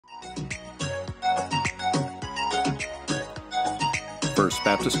First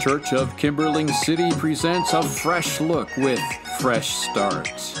Baptist Church of Kimberling City presents a fresh look with Fresh Start.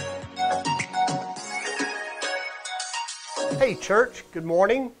 Hey church, good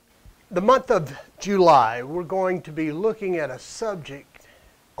morning. The month of July, we're going to be looking at a subject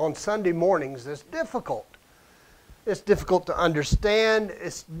on Sunday mornings that's difficult. It's difficult to understand.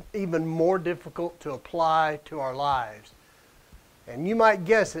 It's even more difficult to apply to our lives. And you might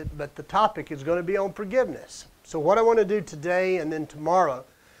guess it, but the topic is going to be on forgiveness. So what I want to do today and then tomorrow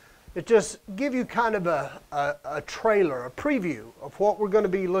is just give you kind of a trailer, a preview of what we're going to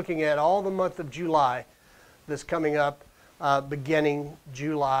be looking at all the month of July that's coming up, beginning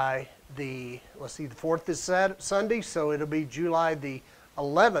July the 4th is Sunday, so it'll be July the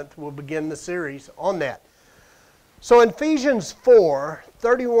 11th. We'll begin the series on that. So in Ephesians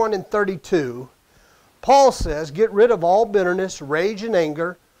 4:31 and 32, Paul says, "Get rid of all bitterness, rage and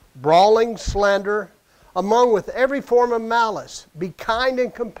anger, brawling, slander, among with every form of malice. Be kind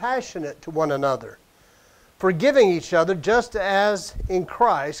and compassionate to one another, forgiving each other just as in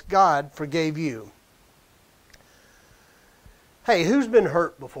Christ God forgave you." Hey, who's been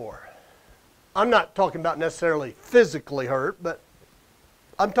hurt before? I'm not talking about necessarily physically hurt, but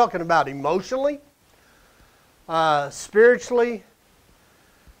I'm talking about emotionally, spiritually,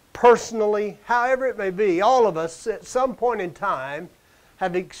 personally, however it may be. All of us at some point in time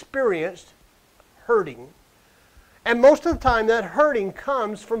have experienced hurting. And most of the time that hurting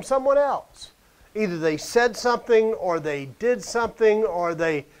comes from someone else. Either they said something or they did something or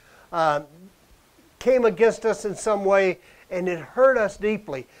they came against us in some way and it hurt us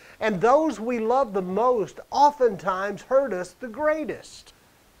deeply. And those we love the most oftentimes hurt us the greatest.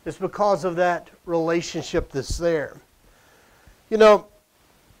 It's because of that relationship that's there. You know,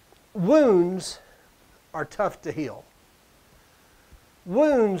 wounds are tough to heal.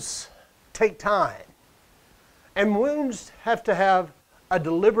 Wounds take time. And wounds have to have a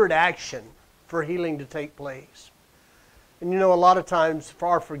deliberate action for healing to take place. And you know, a lot of times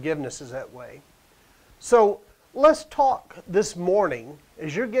our forgiveness is that way. So let's talk this morning,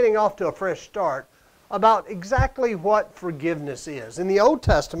 as you're getting off to a fresh start, about exactly what forgiveness is. In the Old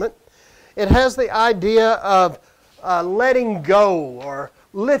Testament, it has the idea of letting go or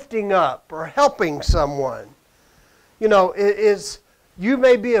lifting up or helping someone. You know, you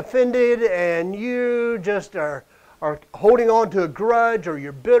may be offended and you just are holding on to a grudge or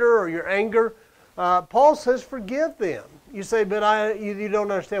you're bitter or you're angry. Paul says forgive them. You say, but you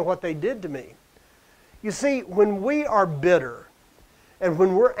don't understand what they did to me. You see, when we are bitter and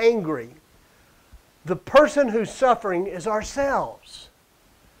when we're angry, the person who's suffering is ourselves.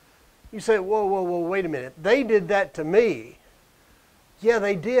 You say, whoa, wait a minute. They did that to me. Yeah,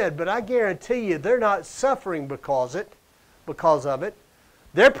 they did, but I guarantee you they're not suffering because of it.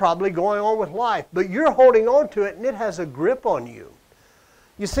 They're probably going on with life, but you're holding on to it and it has a grip on you.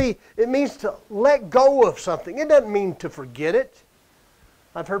 You see, it means to let go of something. It doesn't mean to forget it.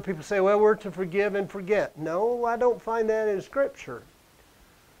 I've heard people say, well, we're to forgive and forget. No, I don't find that in Scripture.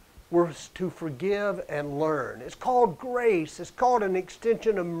 We're to forgive and learn. It's called grace. It's called an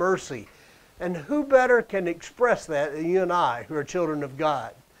extension of mercy. And who better can express that than you and I, who are children of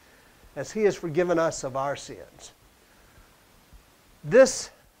God, as He has forgiven us of our sins. This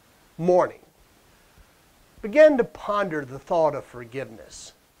morning, begin to ponder the thought of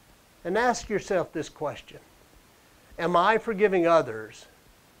forgiveness and ask yourself this question: am I forgiving others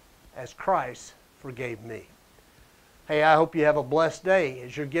as Christ forgave me? Hey, I hope you have a blessed day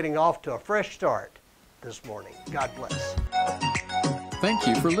as you're getting off to a fresh start this morning. God bless. Thank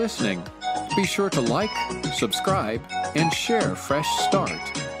you for listening. Be sure to like, subscribe, and share Fresh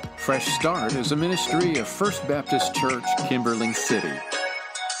Start. Fresh Start is a ministry of First Baptist Church, Kimberling City.